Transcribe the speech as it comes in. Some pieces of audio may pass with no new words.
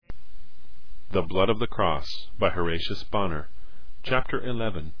The Blood of the Cross by Horatius Bonar. Chapter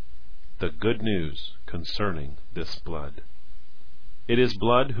 11. The Good News Concerning This Blood. It is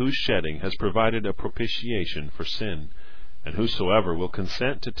blood whose shedding has provided a propitiation for sin, and whosoever will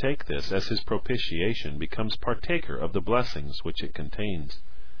consent to take this as his propitiation becomes partaker of the blessings which it contains.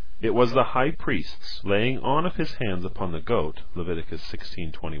 It was the high priest's laying on of his hands upon the goat, Leviticus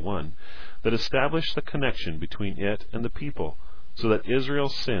 16:21, that established the connection between it and the people, so that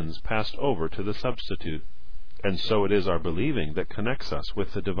Israel's sins passed over to the substitute. And so it is our believing that connects us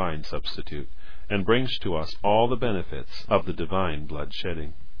with the divine substitute, and brings to us all the benefits of the divine blood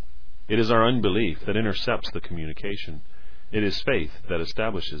shedding. It is our unbelief that intercepts the communication. It is faith that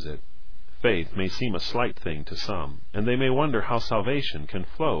establishes it. Faith may seem a slight thing to some, and they may wonder how salvation can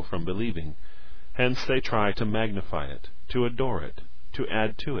flow from believing. Hence they try to magnify it, to adore it, to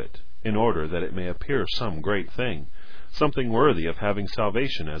add to it, in order that it may appear some great thing, something worthy of having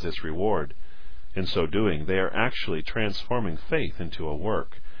salvation as its reward. In so doing, they are actually transforming faith into a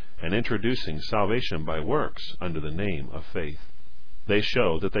work, and introducing salvation by works under the name of faith. They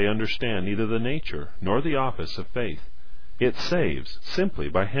show that they understand neither the nature nor the office of faith. It saves simply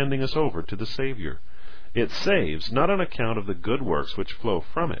by handing us over to the Savior. It saves not on account of the good works which flow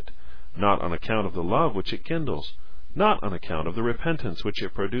from it, not on account of the love which it kindles, not on account of the repentance which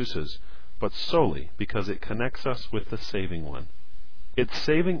it produces, but solely because it connects us with the saving one. Its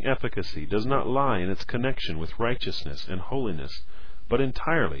saving efficacy does not lie in its connection with righteousness and holiness, but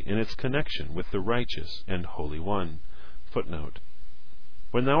entirely in its connection with the righteous and holy one. Footnote.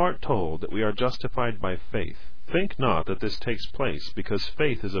 When thou art told that we are justified by faith, think not that this takes place because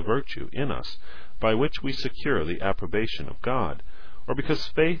faith is a virtue in us by which we secure the approbation of God, or because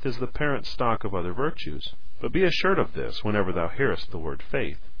faith is the parent stock of other virtues, but be assured of this whenever thou hearest the word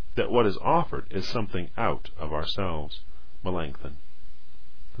faith, that what is offered is something out of ourselves. Melanchthon.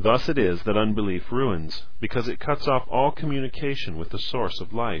 Thus it is that unbelief ruins, because it cuts off all communication with the source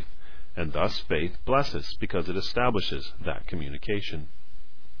of life, and thus faith blesses, because it establishes that communication.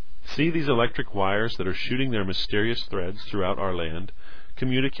 See these electric wires that are shooting their mysterious threads throughout our land,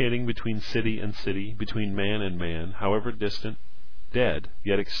 communicating between city and city, between man and man, however distant, dead,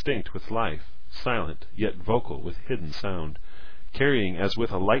 yet extinct with life, silent, yet vocal with hidden sound, carrying as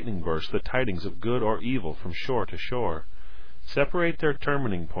with a lightning burst the tidings of good or evil from shore to shore. Separate their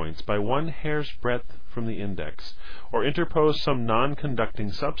terminating points by one hair's breadth from the index, or interpose some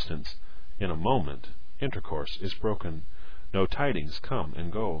non-conducting substance. In a moment, intercourse is broken. No tidings come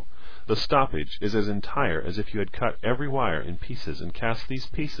and go. The stoppage is as entire as if you had cut every wire in pieces and cast these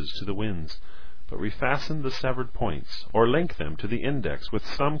pieces to the winds, but refasten the severed points, or link them to the index with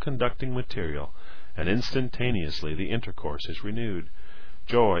some conducting material, and instantaneously the intercourse is renewed.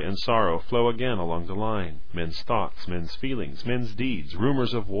 Joy and sorrow flow again along the line. Men's thoughts, men's feelings, men's deeds,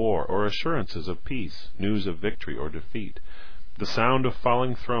 rumors of war or assurances of peace, news of victory or defeat, the sound of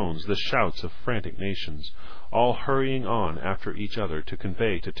falling thrones, the shouts of frantic nations, all hurrying on after each other to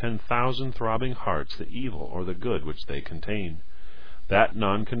convey to 10,000 throbbing hearts the evil or the good which they contain. That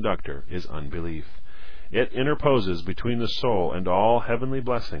non-conductor is unbelief. It interposes between the soul and all heavenly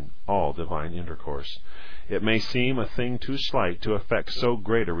blessing, all divine intercourse. It may seem a thing too slight to effect so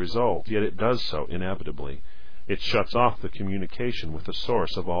great a result, yet it does so inevitably. It shuts off the communication with the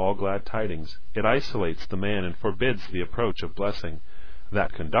source of all glad tidings. It isolates the man and forbids the approach of blessing.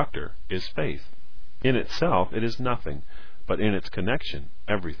 That conductor is faith. In itself it is nothing, but in its connection,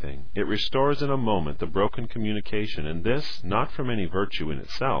 everything. It restores in a moment the broken communication, and this not from any virtue in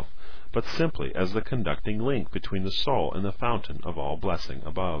itself, but simply as the conducting link between the soul and the fountain of all blessing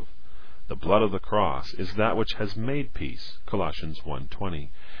above. The blood of the cross is that which has made peace, Colossians 1:20,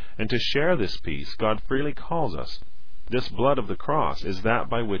 and to share this peace God freely calls us. This blood of the cross is that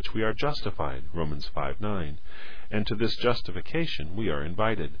by which we are justified, Romans 5:9, and to this justification we are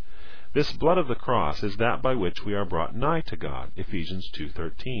invited. This blood of the cross is that by which we are brought nigh to God, Ephesians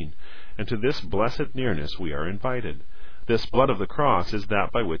 2:13, and to this blessed nearness we are invited. This blood of the cross is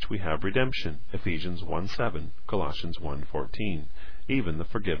that by which we have redemption, Ephesians 1:7, Colossians 1:14, even the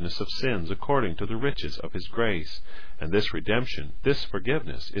forgiveness of sins according to the riches of His grace. And this redemption, this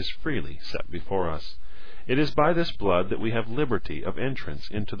forgiveness, is freely set before us. It is by this blood that we have liberty of entrance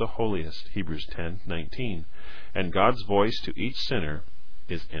into the holiest, Hebrews 10:19, and God's voice to each sinner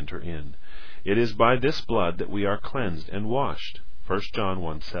is enter in. It is by this blood that we are cleansed and washed, 1 John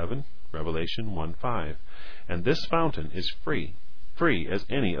 1:7, Revelation 1:5, and this fountain is free as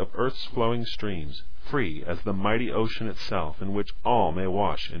any of earth's flowing streams, free as the mighty ocean itself, in which all may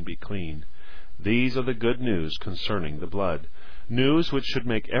wash and be clean. These are the good news concerning the blood, news which should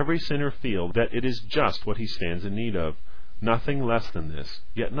make every sinner feel that it is just what he stands in need of, nothing less than this,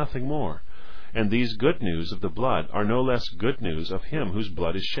 yet nothing more. And these good news of the blood are no less good news of him whose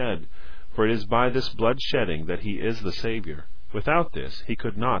blood is shed. For it is by this blood shedding that he is the Savior. Without this he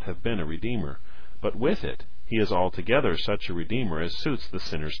could not have been a Redeemer. But with it he is altogether such a Redeemer as suits the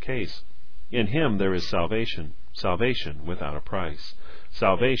sinner's case. In him there is salvation, salvation without a price,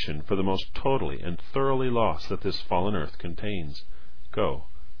 salvation for the most totally and thoroughly lost that this fallen earth contains. Go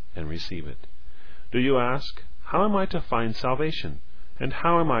and receive it. Do you ask, how am I to find salvation? And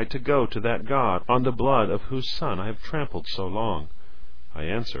how am I to go to that God on the blood of whose Son I have trampled so long? I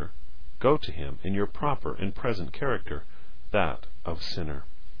answer, go to him in your proper and present character, that of sinner.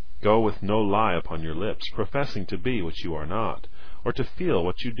 Go with no lie upon your lips, professing to be what you are not, or to feel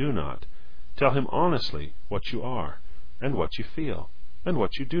what you do not. Tell him honestly what you are, and what you feel, and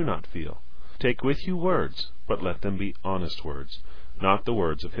what you do not feel. Take with you words, but let them be honest words, not the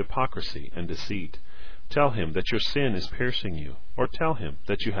words of hypocrisy and deceit. Tell him that your sin is piercing you, or tell him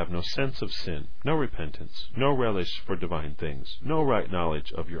that you have no sense of sin, no repentance, no relish for divine things, no right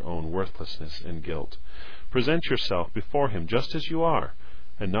knowledge of your own worthlessness and guilt. Present yourself before him just as you are,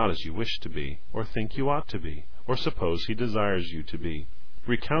 and not as you wish to be, or think you ought to be, or suppose he desires you to be.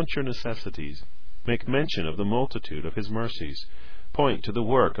 Recount your necessities. Make mention of the multitude of his mercies. Point to the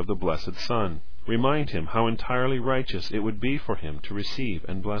work of the blessed Son. Remind him how entirely righteous it would be for him to receive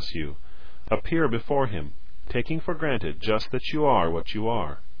and bless you. Appear before him, taking for granted just that you are what you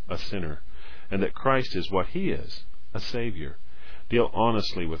are, a sinner, and that Christ is what he is, a Savior. Deal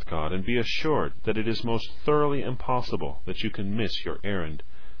honestly with God, and be assured that it is most thoroughly impossible that you can miss your errand.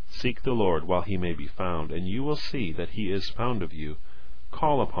 Seek the Lord while he may be found, and you will see that he is found of you.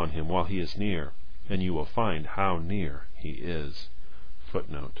 Call upon him while he is near, and you will find how near he is.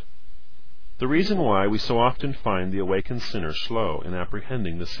 Footnote. The reason why we so often find the awakened sinner slow in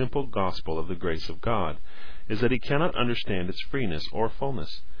apprehending the simple gospel of the grace of God is that he cannot understand its freeness or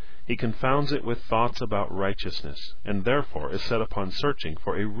fullness. He confounds it with thoughts about righteousness, and therefore is set upon searching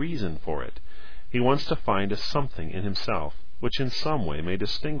for a reason for it. He wants to find a something in himself which in some way may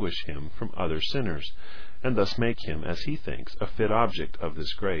distinguish him from other sinners, and thus make him, as he thinks, a fit object of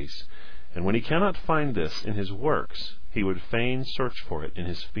this grace. And when he cannot find this in his works, he would fain search for it in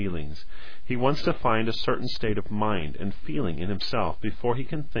his feelings. He wants to find a certain state of mind and feeling in himself before he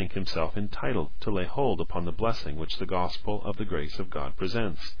can think himself entitled to lay hold upon the blessing which the gospel of the grace of God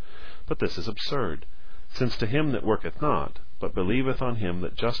presents. But this is absurd, since to him that worketh not, but believeth on him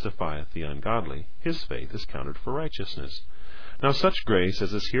that justifieth the ungodly, his faith is counted for righteousness. Now such grace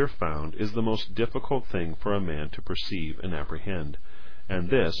as is here found is the most difficult thing for a man to perceive and apprehend, and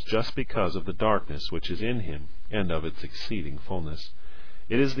this just because of the darkness which is in him, and of its exceeding fullness.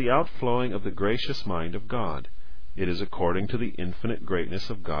 It is the outflowing of the gracious mind of God. It is according to the infinite greatness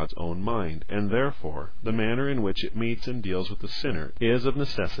of God's own mind, and therefore the manner in which it meets and deals with the sinner is of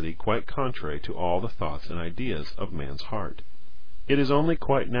necessity quite contrary to all the thoughts and ideas of man's heart. It is only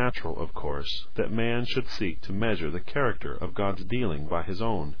quite natural, of course, that man should seek to measure the character of God's dealing by his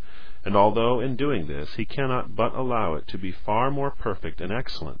own, and although in doing this he cannot but allow it to be far more perfect and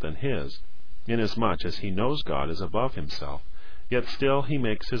excellent than his, inasmuch as he knows God is above himself, yet still he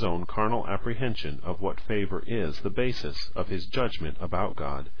makes his own carnal apprehension of what favor is the basis of his judgment about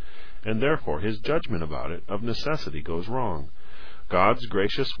God, and therefore his judgment about it of necessity goes wrong. God's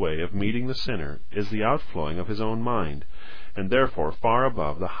gracious way of meeting the sinner is the outflowing of his own mind, and therefore far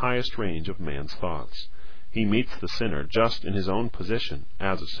above the highest range of man's thoughts. He meets the sinner just in his own position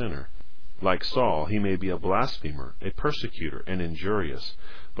as a sinner. Like Saul, he may be a blasphemer, a persecutor, and injurious,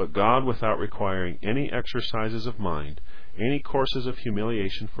 but God, without requiring any exercises of mind, any courses of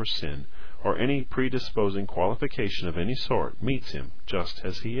humiliation for sin, or any predisposing qualification of any sort, meets him just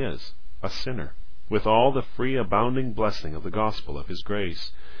as he is, a sinner, with all the free abounding blessing of the gospel of his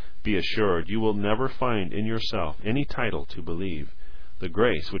grace. Be assured you will never find in yourself any title to believe. The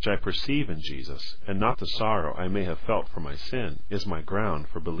grace which I perceive in Jesus, and not the sorrow I may have felt for my sin, is my ground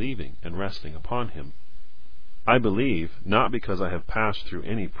for believing and resting upon him. I believe, not because I have passed through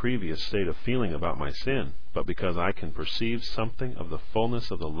any previous state of feeling about my sin, but because I can perceive something of the fullness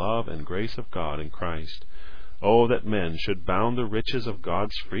of the love and grace of God in Christ. Oh, that men should bound the riches of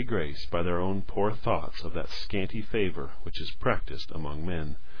God's free grace by their own poor thoughts of that scanty favor which is practiced among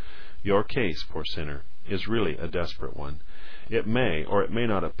men. Your case, poor sinner, is really a desperate one. It may or it may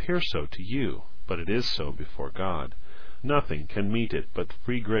not appear so to you, but it is so before God. Nothing can meet it but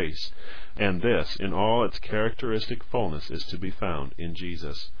free grace, and this in all its characteristic fullness is to be found in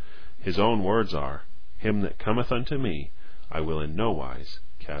Jesus. His own words are, "Him that cometh unto me, I will in no wise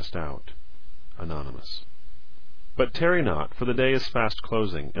cast out." Anonymous. But tarry not, for the day is fast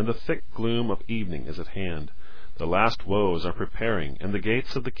closing, and the thick gloom of evening is at hand. The The last woes are preparing, and the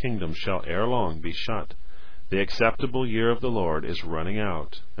gates of the kingdom shall ere long be shut. The acceptable year of the Lord is running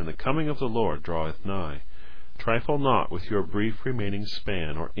out, and the coming of the Lord draweth nigh. Trifle not with your brief remaining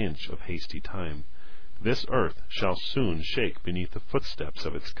span or inch of hasty time. This earth shall soon shake beneath the footsteps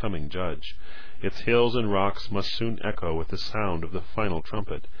of its coming judge. Its hills and rocks must soon echo with the sound of the final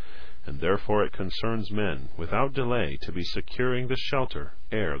trumpet, and therefore it concerns men without delay to be securing the shelter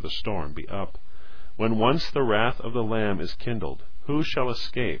ere the storm be up. When once the wrath of the Lamb is kindled, who shall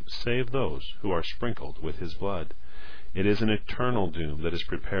escape save those who are sprinkled with his blood? It is an eternal doom that is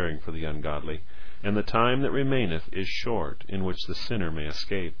preparing for the ungodly, and the time that remaineth is short in which the sinner may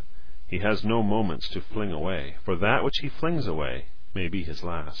escape. He has no moments to fling away, for that which he flings away may be his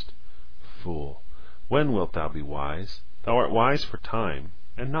last. Fool, when wilt thou be wise? Thou art wise for time,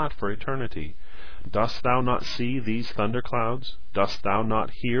 and not for eternity. Dost thou not see these thunderclouds? Dost thou not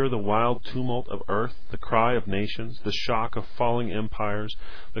hear the wild tumult of earth, the cry of nations, the shock of falling empires,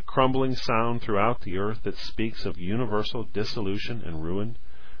 the crumbling sound throughout the earth that speaks of universal dissolution and ruin?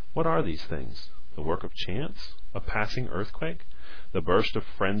 What are these things? The work of chance? A passing earthquake? The burst of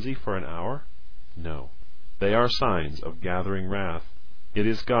frenzy for an hour? No. They are signs of gathering wrath. It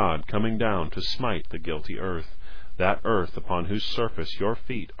is God coming down to smite the guilty earth, that earth upon whose surface your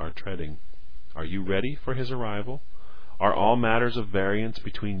feet are treading. Are you ready for his arrival? Are all matters of variance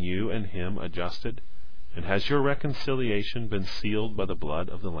between you and him adjusted? And has your reconciliation been sealed by the blood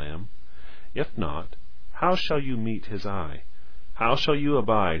of the Lamb? If not, how shall you meet his eye? How shall you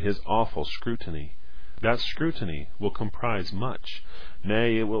abide his awful scrutiny? That scrutiny will comprise much.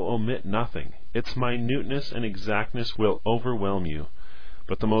 Nay, it will omit nothing. Its minuteness and exactness will overwhelm you.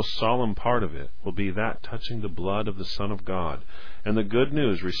 But the most solemn part of it will be that touching the blood of the Son of God, and the good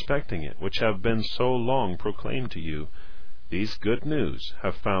news respecting it, which have been so long proclaimed to you. These good news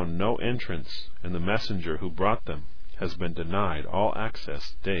have found no entrance, and the messenger who brought them has been denied all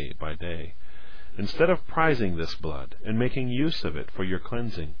access day by day. Instead of prizing this blood, and making use of it for your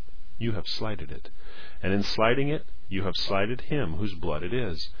cleansing, you have slighted it. And in slighting it, you have slighted him whose blood it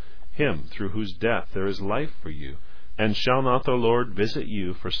is, him through whose death there is life for you. And shall not the Lord visit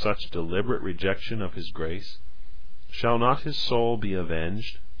you for such deliberate rejection of his grace? Shall not his soul be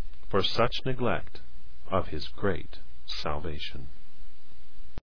avenged for such neglect of his great salvation?